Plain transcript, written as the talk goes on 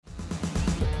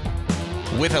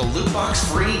with a loot box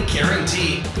free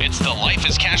guarantee. It's the Life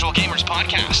is Casual Gamers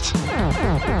podcast.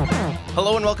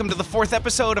 Hello and welcome to the fourth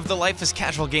episode of the Life is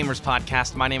Casual Gamers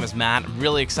podcast. My name is Matt. I'm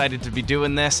really excited to be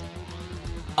doing this.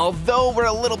 Although we're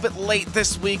a little bit late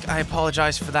this week, I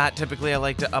apologize for that. Typically, I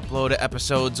like to upload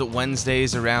episodes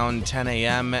Wednesdays around 10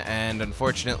 a.m. And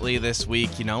unfortunately, this week,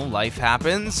 life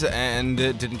happens and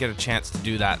didn't get a chance to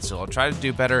do that. So I'll try to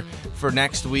do better for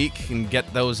next week and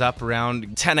get those up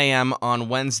around 10 a.m. on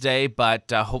Wednesday. But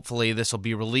hopefully, this will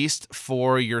be released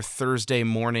for your Thursday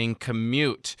morning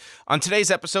commute. On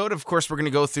today's episode, of course, we're going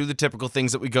to go through the typical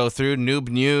things that we go through. Noob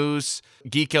news,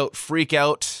 geek out, freak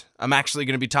out. I'm actually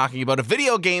going to be talking about a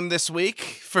video game this week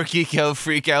for Geek Out,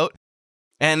 Freak Out,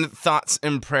 and thoughts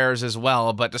and prayers as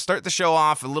well. But to start the show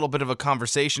off, a little bit of a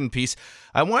conversation piece,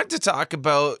 I wanted to talk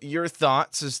about your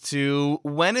thoughts as to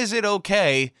when is it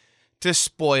okay to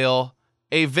spoil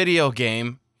a video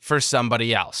game for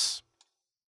somebody else?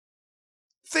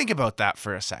 Think about that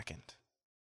for a second.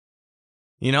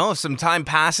 If some time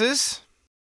passes,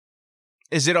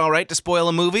 is it all right to spoil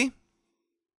a movie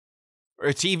or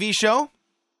a TV show?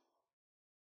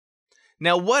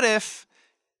 Now, what if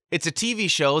it's a TV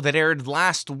show that aired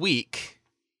last week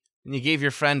and you gave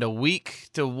your friend a week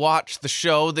to watch the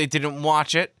show, they didn't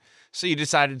watch it, so you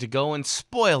decided to go and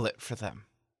spoil it for them?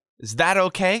 Is that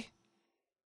okay?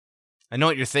 I know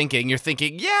what you're thinking. You're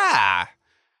thinking, yeah.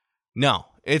 No,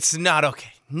 it's not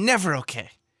okay. Never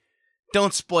okay.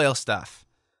 Don't spoil stuff.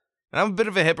 And I'm a bit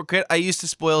of a hypocrite. I used to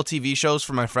spoil TV shows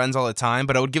for my friends all the time,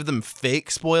 but I would give them fake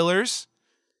spoilers.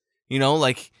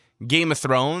 Like Game of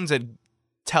Thrones. I'd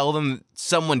tell them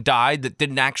someone died that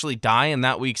didn't actually die in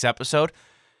that week's episode.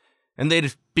 And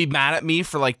they'd be mad at me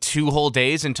for like 2 whole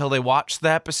days until they watched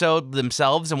the episode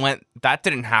themselves and went, that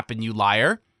didn't happen, you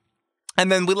liar.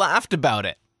 And then we laughed about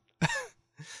it.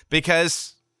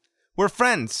 Because we're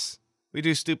friends. We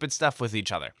do stupid stuff with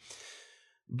each other.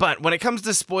 But when it comes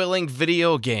to spoiling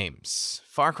video games,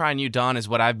 Far Cry New Dawn is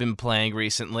what I've been playing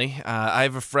recently. I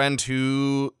have a friend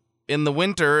who, in the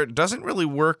winter, doesn't really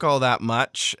work all that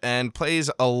much and plays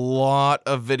a lot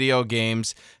of video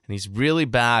games, and he's really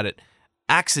bad at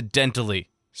accidentally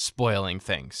spoiling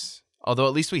things. Although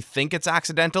at least we think it's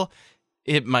accidental,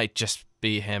 it might just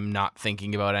be him not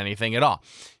thinking about anything at all.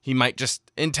 He might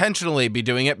just intentionally be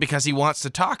doing it because he wants to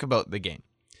talk about the game.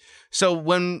 So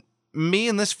when me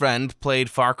and this friend played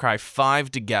Far Cry 5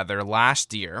 together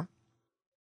last year,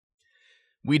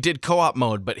 we did co-op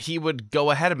mode, but he would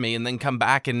go ahead of me and then come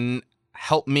back and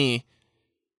help me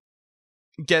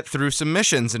get through some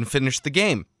missions and finish the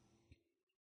game.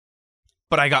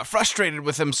 But I got frustrated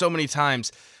with him so many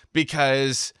times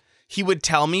because he would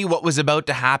tell me what was about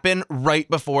to happen right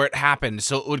before it happened.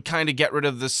 So it would kind of get rid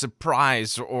of the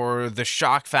surprise or the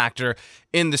shock factor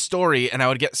in the story. And I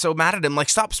would get so mad at him, like,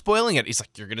 stop spoiling it. He's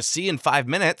like, you're going to see in 5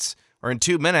 minutes or in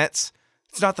 2 minutes.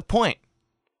 It's not the point.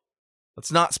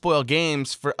 Let's not spoil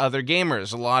games for other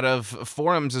gamers. A lot of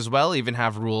forums as well even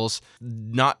have rules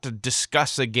not to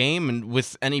discuss a game and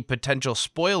with any potential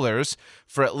spoilers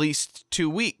for at least 2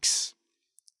 weeks.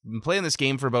 I've been playing this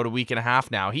game for about a week and a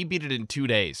half now. He beat it in 2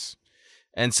 days.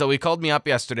 And so he called me up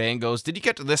yesterday and goes, did you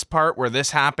get to this part where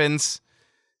this happens?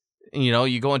 And,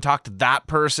 you go and talk to that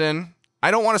person.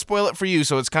 I don't want to spoil it for you,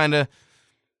 so it's kind of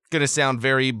going to sound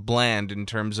very bland in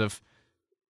terms of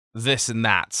this and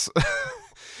that.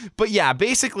 But yeah,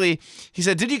 basically, he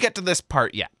said, did you get to this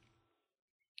part yet?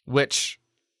 Which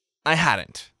I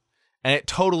hadn't. And it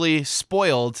totally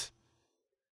spoiled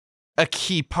a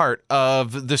key part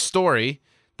of the story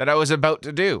that I was about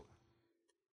to do.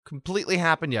 Completely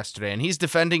happened yesterday. And he's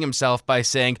defending himself by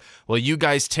saying, well, you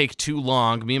guys take too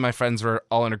long. Me and my friends were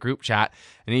all in a group chat.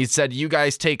 And he said, you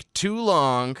guys take too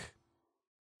long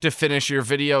to finish your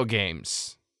video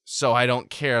games. So I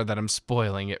don't care that I'm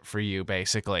spoiling it for you,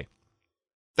 basically.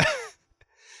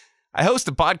 I host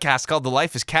a podcast called The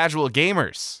Life is Casual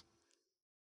Gamers.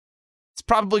 It's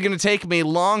probably going to take me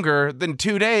longer than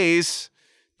 2 days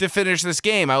to finish this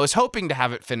game. I was hoping to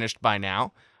have it finished by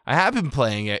now. I have been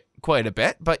playing it quite a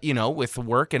bit, but with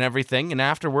work and everything, and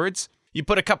afterwards, you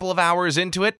put a couple of hours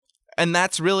into it, and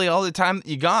that's really all the time that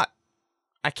you got.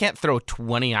 I can't throw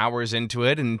 20 hours into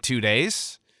it in 2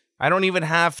 days. I don't even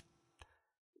have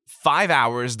 5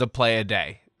 hours to play a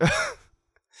day.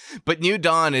 But New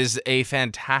Dawn is a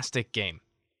fantastic game.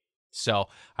 So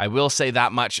I will say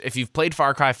that much. If you've played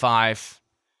Far Cry 5,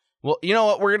 well, you know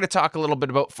what? We're going to talk a little bit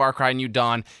about Far Cry New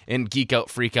Dawn in Geek Out,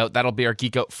 Freak Out. That'll be our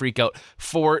Geek Out, Freak Out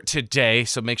for today.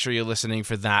 So make sure you're listening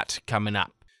for that coming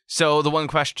up. So the one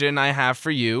question I have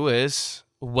for you is,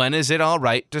 when is it all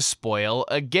right to spoil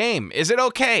a game? Is it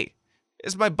okay?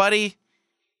 Is my buddy,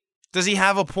 does he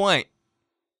have a point?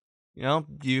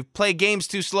 You play games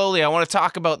too slowly. I want to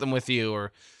talk about them with you.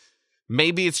 Or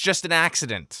maybe it's just an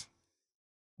accident.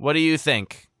 What do you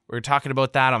think? We're talking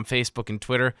about that on Facebook and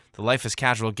Twitter, the Life is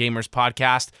Casual Gamers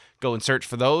podcast. Go and search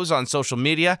for those on social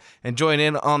media and join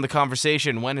in on the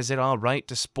conversation. When is it all right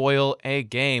to spoil a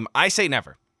game? I say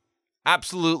never.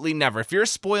 Absolutely never. If you're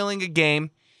spoiling a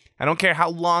game, I don't care how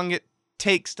long it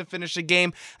takes to finish a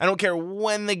game. I don't care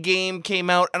when the game came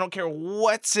out. I don't care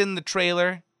what's in the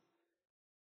trailer.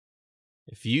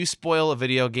 If you spoil a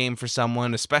video game for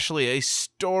someone, especially a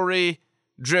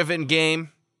story-driven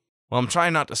game, well, I'm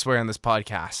trying not to swear on this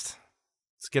podcast.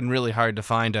 It's getting really hard to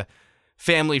find a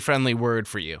family-friendly word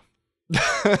for you.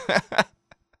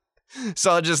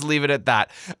 So I'll just leave it at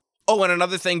that. Oh, and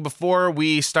another thing before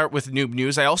we start with noob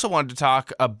news, I also wanted to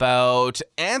talk about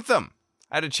Anthem.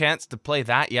 I had a chance to play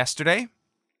that yesterday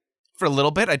for a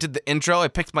little bit. I did the intro. I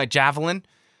picked my Javelin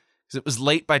because it was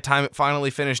late by the time it finally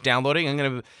finished downloading. I'm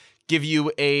going to give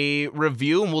you a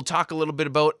review, and we'll talk a little bit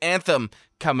about Anthem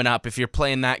coming up. If you're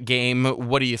playing that game,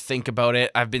 what do you think about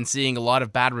it? I've been seeing a lot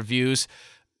of bad reviews,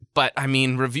 but I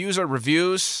mean, reviews are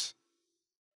reviews.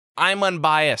 I'm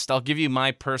unbiased. I'll give you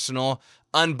my personal,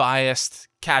 unbiased,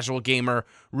 casual gamer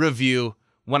review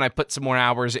when I put some more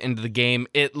hours into the game.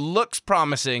 It looks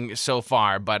promising so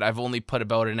far, but I've only put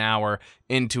about an hour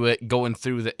into it going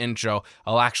through the intro.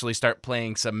 I'll actually start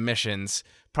playing some missions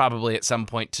probably at some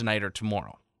point tonight or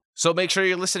tomorrow. So make sure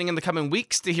you're listening in the coming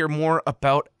weeks to hear more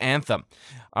about Anthem.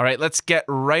 All right, let's get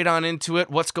right on into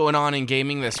it. What's going on in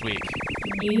gaming this week?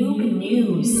 New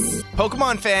news.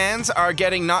 Pokemon fans are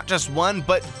getting not just one,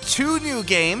 but two new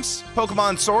games,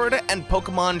 Pokemon Sword and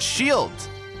Pokemon Shield.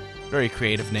 Very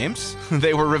creative names.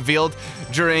 They were revealed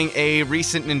during a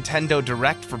recent Nintendo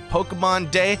Direct for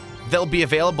Pokemon Day. They'll be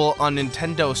available on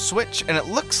Nintendo Switch, and it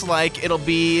looks like it'll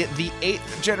be the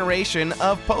 8th generation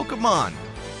of Pokemon.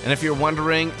 And if you're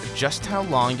wondering just how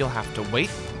long you'll have to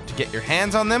wait to get your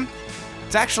hands on them,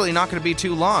 it's actually not going to be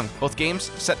too long. Both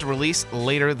games set to release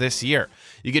later this year.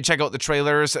 You can check out the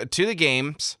trailers to the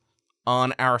games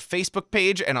on our Facebook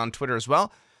page and on Twitter as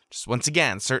well. Just once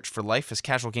again, search for Life is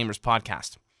Casual Gamers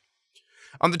podcast.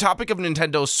 On the topic of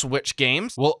Nintendo Switch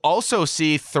games, we'll also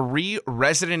see 3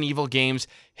 Resident Evil games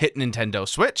hit Nintendo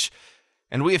Switch,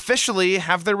 and we officially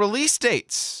have their release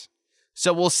dates.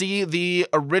 So we'll see the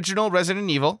original Resident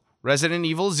Evil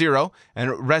 0,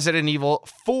 and Resident Evil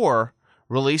 4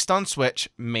 released on Switch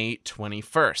May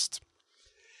 21st.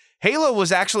 Halo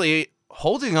was actually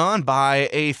holding on by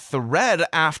a thread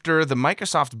after the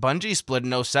Microsoft Bungie split in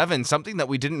 2007, something that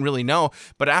we didn't really know.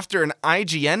 But after an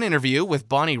IGN interview with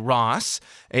Bonnie Ross,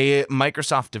 a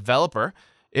Microsoft developer,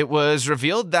 it was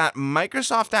revealed that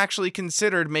Microsoft actually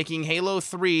considered making Halo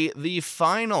 3 the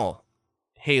final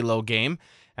Halo game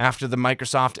after the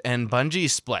Microsoft and Bungie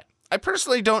split. I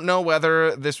personally don't know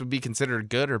whether this would be considered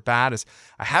good or bad, as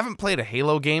I haven't played a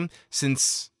Halo game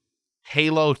since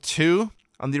Halo 2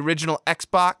 on the original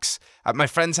Xbox at my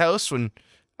friend's house when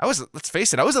let's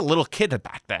face it, I was a little kid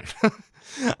back then.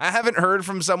 I haven't heard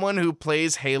from someone who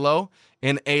plays Halo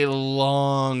in a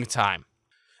long time.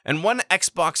 And one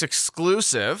Xbox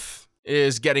exclusive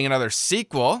is getting another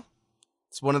sequel.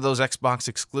 It's one of those Xbox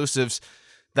exclusives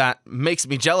that makes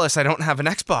me jealous I don't have an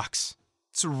Xbox.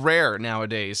 It's rare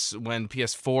nowadays when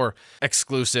PS4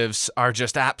 exclusives are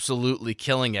just absolutely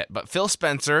killing it. But Phil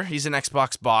Spencer, he's an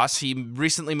Xbox boss. He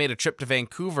recently made a trip to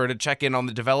Vancouver to check in on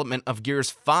the development of Gears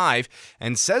 5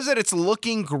 and says that it's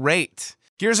looking great.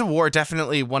 Gears of War,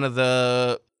 definitely one of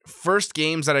the first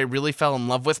games that I really fell in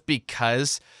love with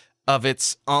because of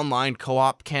its online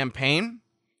co-op campaign.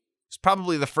 It's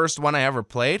probably the first one I ever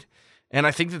played. And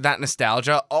I think that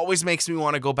nostalgia always makes me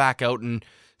want to go back out and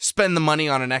spend the money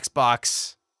on an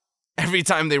Xbox every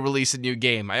time they release a new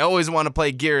game. I always want to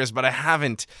play Gears, but I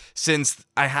haven't since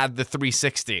I had the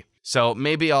 360. So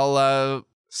maybe I'll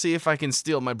see if I can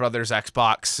steal my brother's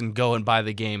Xbox and go and buy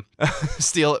the game.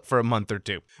 Steal it for a month or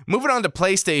two. Moving on to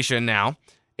PlayStation now.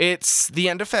 It's the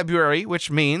end of February, which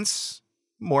means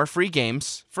more free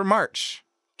games for March.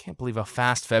 Can't believe how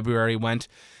fast February went.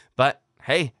 But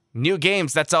hey, new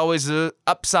games, that's always an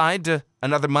upside to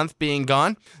another month being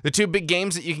gone. The 2 big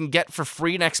games that you can get for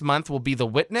free next month will be The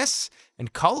Witness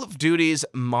and Call of Duty's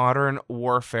Modern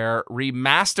Warfare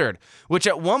Remastered, which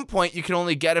at one point you could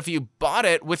only get if you bought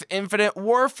it with Infinite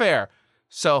Warfare.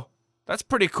 So that's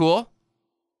pretty cool.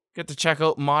 Get to check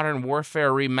out Modern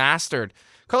Warfare Remastered.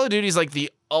 Call of Duty's like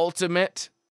the ultimate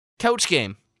couch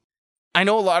game. I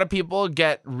know a lot of people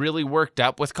get really worked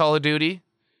up with Call of Duty,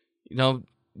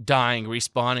 dying,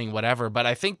 respawning, whatever. But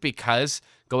I think because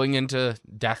going into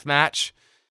deathmatch,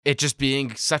 it just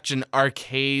being such an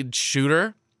arcade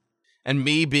shooter, And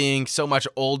me being so much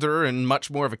older and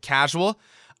much more of a casual,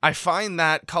 I find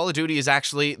that Call of Duty is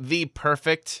actually the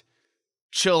perfect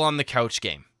chill on the couch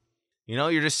game. You know,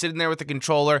 you're just sitting there with the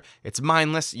controller, it's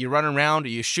mindless, you run around,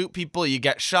 you shoot people, you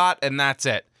get shot, and that's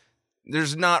it.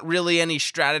 There's not really any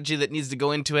strategy that needs to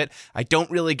go into it. I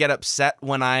don't really get upset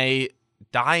when I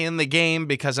die in the game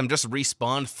because I'm just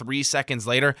respawned 3 seconds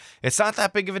later. It's not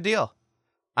that big of a deal.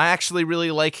 I actually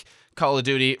really like Call of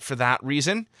Duty for that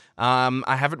reason.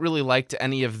 I haven't really liked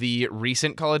any of the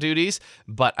recent Call of Duties,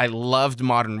 but I loved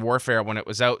Modern Warfare when it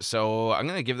was out, so I'm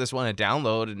going to give this one a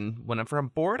download, and whenever I'm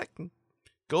bored, I can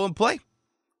go and play.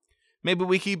 Maybe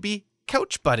we could be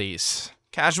couch buddies.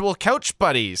 Casual couch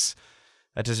buddies.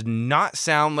 That does not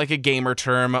sound like a gamer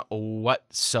term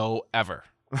whatsoever.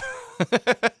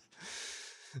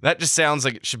 That just sounds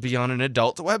like it should be on an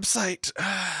adult website.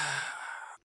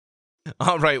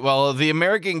 All right, well, the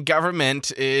American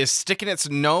government is sticking its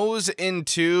nose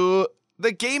into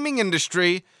the gaming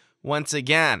industry once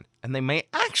again, and they may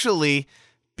actually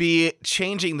be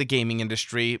changing the gaming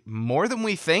industry more than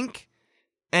we think.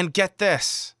 And get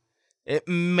this, it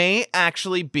may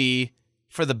actually be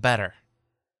for the better.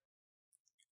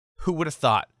 Who would have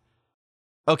thought?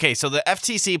 Okay, so the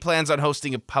FTC plans on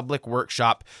hosting a public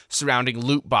workshop surrounding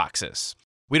loot boxes.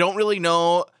 We don't really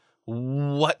know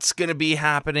what's going to be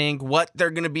happening, what they're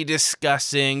going to be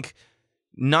discussing.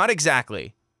 Not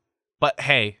exactly. But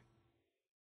hey,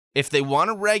 if they want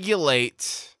to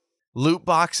regulate loot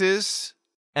boxes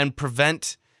and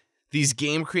prevent these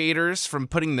game creators from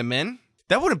putting them in,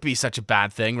 that wouldn't be such a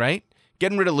bad thing, right?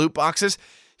 Getting rid of loot boxes.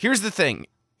 Here's the thing.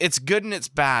 It's good and it's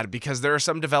bad because there are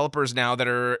some developers now that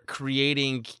are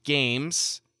creating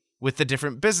games with a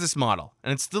different business model,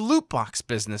 and it's the loot box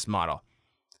business model.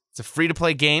 It's a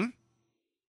free-to-play game,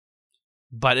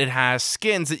 but it has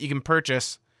skins that you can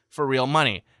purchase for real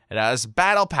money. It has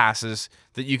battle passes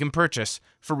that you can purchase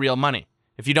for real money.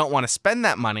 If you don't want to spend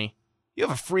that money, you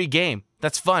have a free game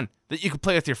that's fun that you can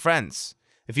play with your friends.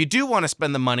 If you do want to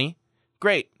spend the money,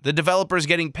 great, the developer's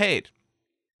getting paid.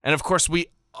 And of course, we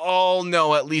all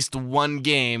know at least one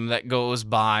game that goes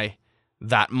by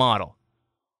that model.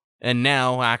 And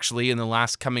now, actually, in the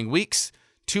last coming weeks,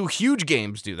 2 huge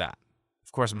games do that.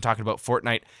 Of course, I'm talking about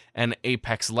Fortnite and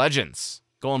Apex Legends,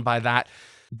 going by that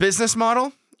business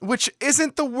model, which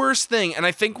isn't the worst thing. And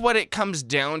I think what it comes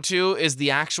down to is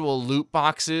the actual loot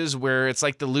boxes, where it's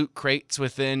like the loot crates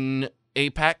within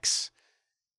Apex.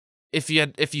 If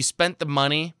you spent the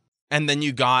money and then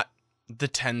you got the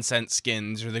 10-cent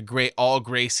skins or the all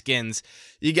gray skins,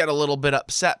 you get a little bit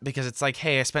upset because it's like,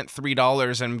 hey, I spent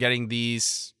 $3 and I'm getting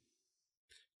these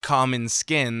common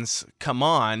skins. Come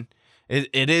on.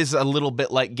 It is a little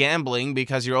bit like gambling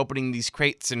because you're opening these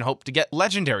crates and hope to get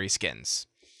legendary skins.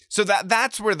 So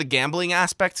that's where the gambling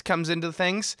aspect comes into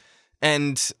things.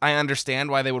 And I understand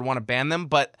why they would want to ban them.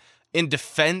 But in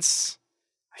defense,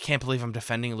 I can't believe I'm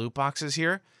defending loot boxes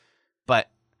here. But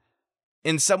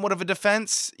in somewhat of a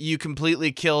defense, you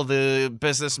completely kill the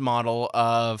business model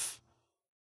of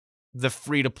the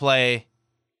free-to-play,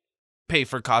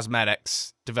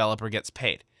 pay-for-cosmetics developer gets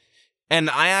paid. And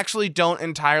I actually don't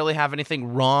entirely have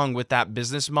anything wrong with that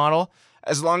business model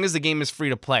as long as the game is free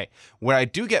to play. Where I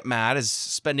do get mad is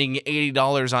spending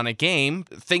 $80 on a game,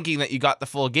 thinking that you got the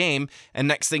full game, and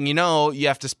next thing you know, you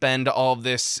have to spend all of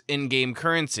this in-game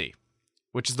currency,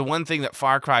 which is the one thing that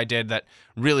Far Cry did that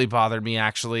really bothered me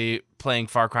actually playing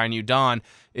Far Cry New Dawn,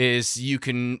 is you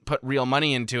can put real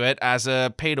money into it as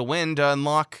a pay-to-win to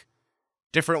unlock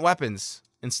different weapons.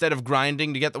 Instead of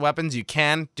grinding to get the weapons, you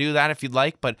can do that if you'd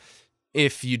like, but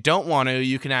if you don't want to,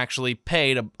 you can actually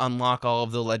pay to unlock all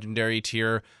of the legendary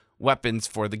tier weapons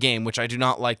for the game, which I do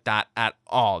not like that at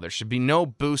all. There should be no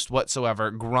boost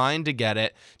whatsoever. Grind to get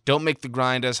it. Don't make the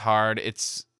grind as hard.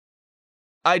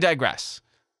 I digress.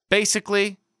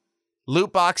 Basically,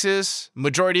 loot boxes,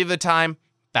 majority of the time,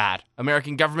 bad.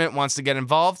 American government wants to get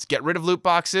involved, get rid of loot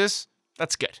boxes.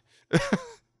 That's good.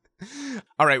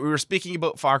 All right, we were speaking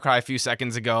about Far Cry a few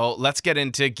seconds ago. Let's get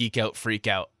into Geek Out, Freak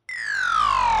Out.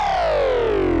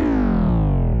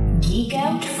 Geek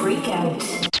Out, Freak Out.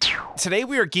 Today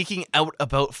we are geeking out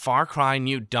about Far Cry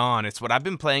New Dawn. It's what I've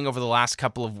been playing over the last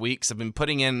couple of weeks. I've been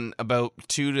putting in about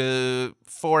 2 to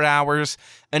 4 hours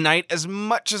a night, as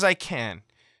much as I can,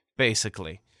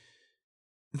 basically.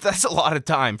 That's a lot of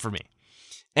time for me.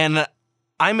 And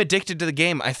I'm addicted to the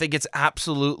game. I think it's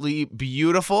absolutely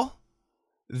beautiful.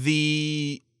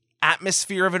 The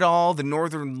atmosphere of it all, the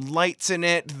northern lights in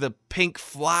it, the pink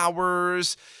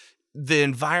flowers, the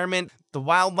environment, the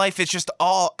wildlife, it's just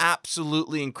all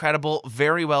absolutely incredible.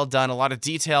 Very well done. A lot of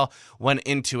detail went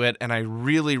into it, and I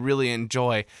really, really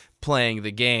enjoy playing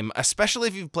the game, especially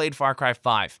if you've played Far Cry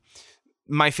 5.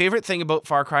 My favorite thing about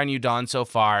Far Cry New Dawn so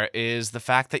far is the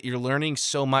fact that you're learning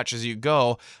so much as you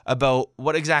go about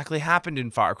what exactly happened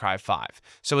in Far Cry 5.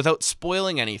 So without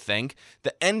spoiling anything,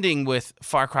 the ending with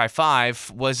Far Cry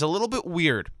 5 was a little bit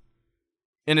weird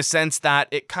in a sense that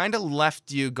it kind of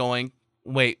left you going,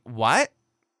 wait, what?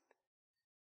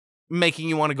 Making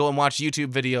you want to go and watch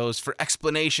YouTube videos for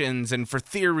explanations and for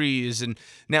theories. And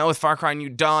now with Far Cry New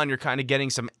Dawn, you're kind of getting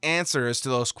some answers to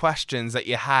those questions that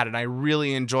you had. And I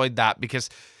really enjoyed that because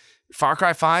Far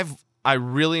Cry 5, I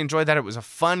really enjoyed that. It was a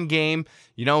fun game.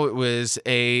 You know, it was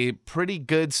a pretty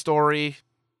good story.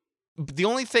 But the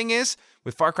only thing is,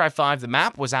 with Far Cry 5, the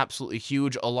map was absolutely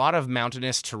huge. A lot of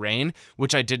mountainous terrain,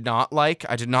 which I did not like.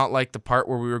 I did not like the part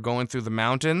where we were going through the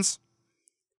mountains.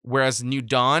 Whereas New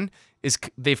Dawn,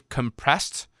 they've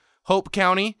compressed Hope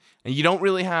County, and you don't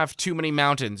really have too many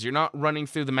mountains. You're not running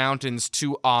through the mountains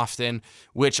too often,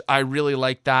 which I really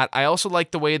like that. I also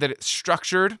like the way that it's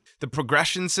structured, the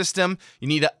progression system. You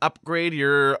need to upgrade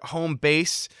your home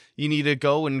base. You need to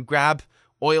go and grab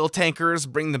oil tankers,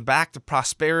 bring them back to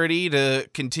Prosperity to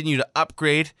continue to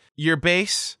upgrade your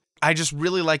base. I just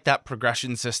really like that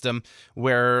progression system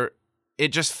where it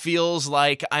just feels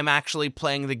like I'm actually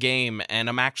playing the game and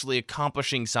I'm actually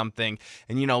accomplishing something.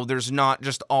 And, you know, there's not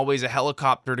just always a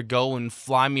helicopter to go and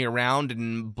fly me around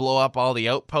and blow up all the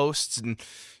outposts and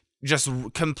just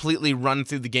completely run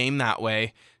through the game that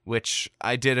way, which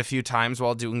I did a few times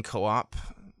while doing co-op.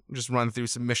 Just run through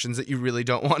some missions that you really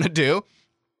don't want to do.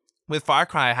 With Far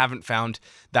Cry, I haven't found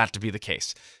that to be the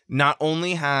case. Not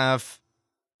only have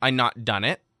I not done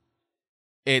it,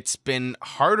 it's been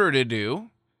harder to do.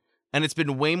 And it's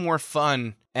been way more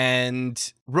fun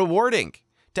and rewarding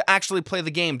to actually play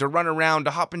the game, to run around,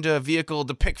 to hop into a vehicle,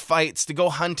 to pick fights, to go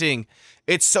hunting.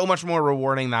 It's so much more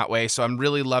rewarding that way. So I'm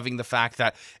really loving the fact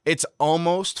that it's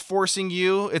almost forcing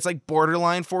you, it's like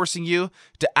borderline forcing you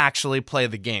to actually play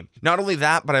the game. Not only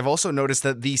that, but I've also noticed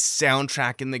that the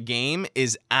soundtrack in the game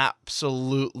is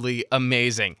absolutely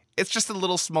amazing. It's just a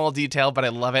little small detail, but I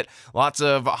love it. Lots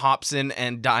of Hobson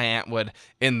and Die Antwood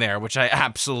in there, which I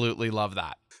absolutely love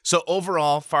that. So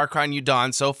overall, Far Cry New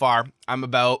Dawn so far,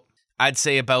 I'd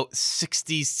say about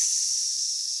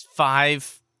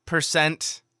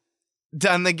 65%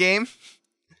 done the game,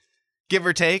 give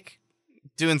or take,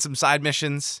 doing some side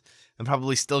missions. I'm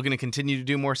probably still going to continue to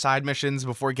do more side missions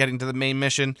before getting to the main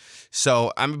mission.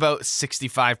 So I'm about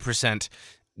 65%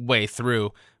 way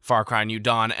through Far Cry New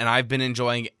Dawn, and I've been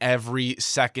enjoying every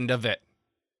second of it.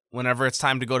 Whenever it's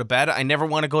time to go to bed, I never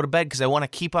want to go to bed because I want to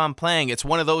keep on playing. It's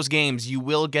one of those games, you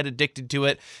will get addicted to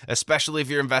it, especially if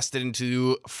you're invested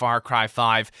into Far Cry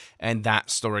 5 and that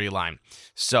storyline.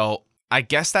 So I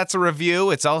guess that's a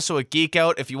review. It's also a geek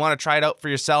out. If you want to try it out for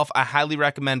yourself, I highly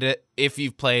recommend it if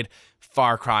you've played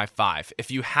Far Cry 5. If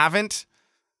you haven't,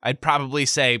 I'd probably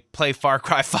say play Far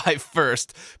Cry 5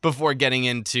 first before getting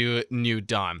into New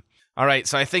Dawn. All right,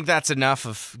 so I think that's enough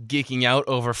of geeking out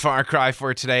over Far Cry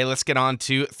for today. Let's get on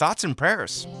to thoughts and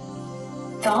prayers.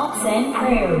 Thoughts and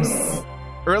prayers.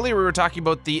 Earlier, we were talking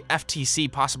about the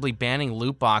FTC possibly banning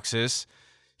loot boxes.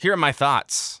 Here are my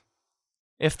thoughts.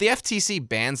 If the FTC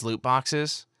bans loot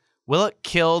boxes, will it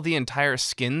kill the entire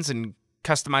skins and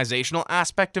customizational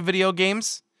aspect of video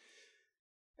games?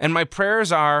 And my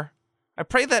prayers are, I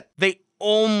pray that they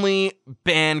only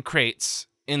ban crates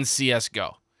in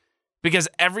CSGO. Because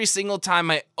every single time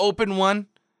I open one,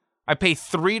 I pay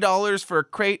 $3 for a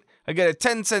crate, I get a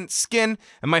 10-cent skin,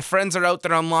 and my friends are out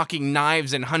there unlocking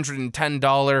knives and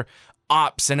 $110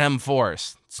 ops and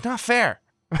M4s. It's not fair.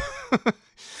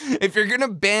 If you're going to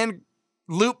ban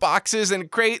loot boxes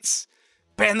and crates,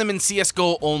 ban them in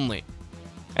CSGO only.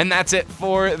 And that's it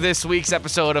for this week's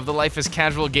episode of the Life is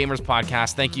Casual Gamers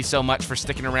podcast. Thank you so much for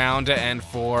sticking around and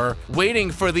for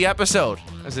waiting for the episode,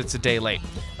 as it's a day late.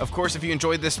 Of course, if you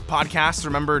enjoyed this podcast,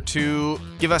 remember to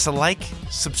give us a like,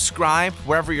 subscribe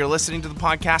wherever you're listening to the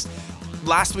podcast.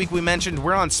 Last week we mentioned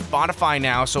we're on Spotify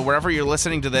now, so wherever you're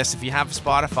listening to this, if you have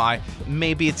Spotify,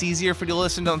 maybe it's easier for you to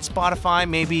listen on Spotify,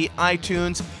 maybe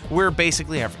iTunes. We're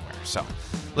basically everywhere, so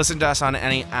listen to us on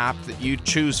any app that you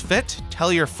choose fit.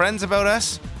 Tell your friends about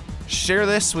us. Share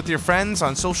this with your friends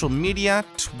on social media.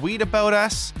 Tweet about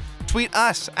us. Tweet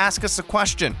us. Ask us a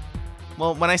question.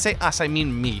 Well, when I say us, I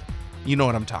mean me. You know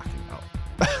what I'm talking about.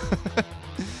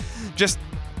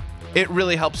 It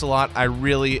really helps a lot. I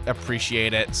really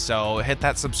appreciate it. So hit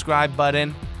that subscribe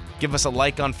button. Give us a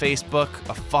like on Facebook,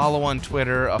 a follow on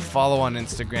Twitter, a follow on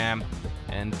Instagram.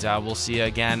 And we'll see you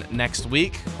again next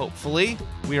week. Hopefully,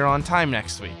 we are on time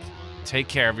next week. Take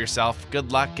care of yourself.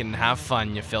 Good luck and have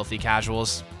fun, you filthy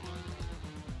casuals.